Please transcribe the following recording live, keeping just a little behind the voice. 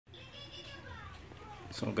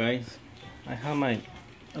So guys, I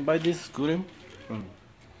buy this scooter from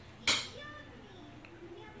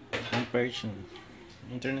homepage on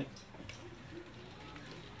internet.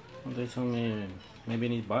 And they told me maybe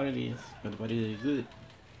need batteries, but the battery is good.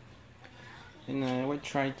 And I would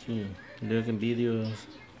try to look in videos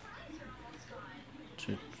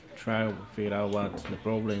to try to figure out what's the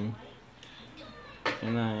problem.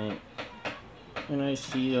 And when I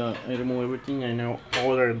see I remove everything, I now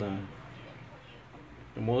order the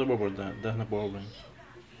motherboard. That's no problem.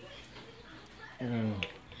 And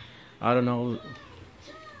I don't know,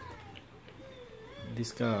 this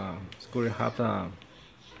scooter have a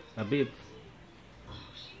bit,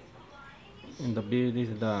 and the bit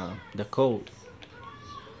is the code.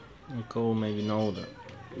 The code maybe know that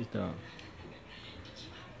is the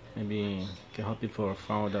maybe can help you for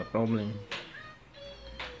find the problem.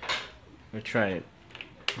 We'll try it.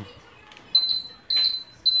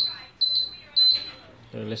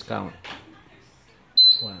 So let's count.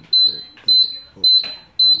 1, 2, 3, 4,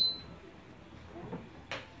 5.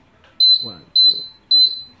 1, 2, 3,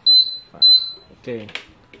 4, 5. Okay,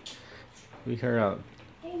 we heard out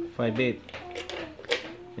 5 bit,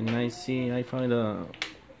 and I find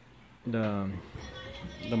the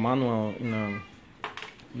manual in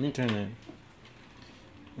the internet,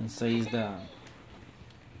 and says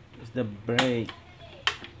it's the brake.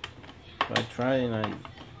 So I try, and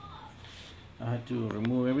I had to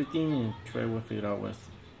remove everything and try to figure out what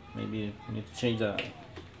maybe I need to change the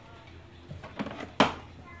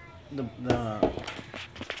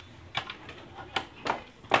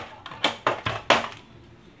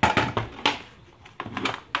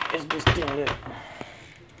it's this thing there.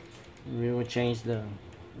 We will change the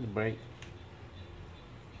brake.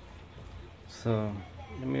 So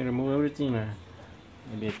let me remove everything, or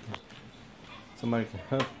maybe somebody can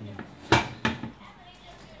help me.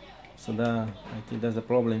 So I think that's the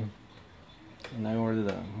problem, and I ordered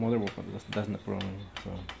the motherboard, but that's the problem.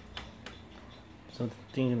 So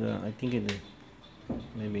I think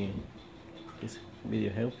maybe this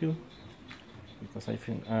video help you, because I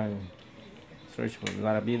search for a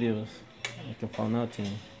lot of videos, I can find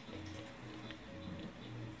nothing.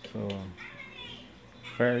 So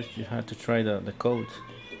first you have to try the code,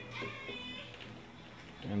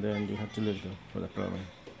 and then you have to look for the problem.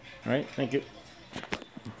 All right, thank you.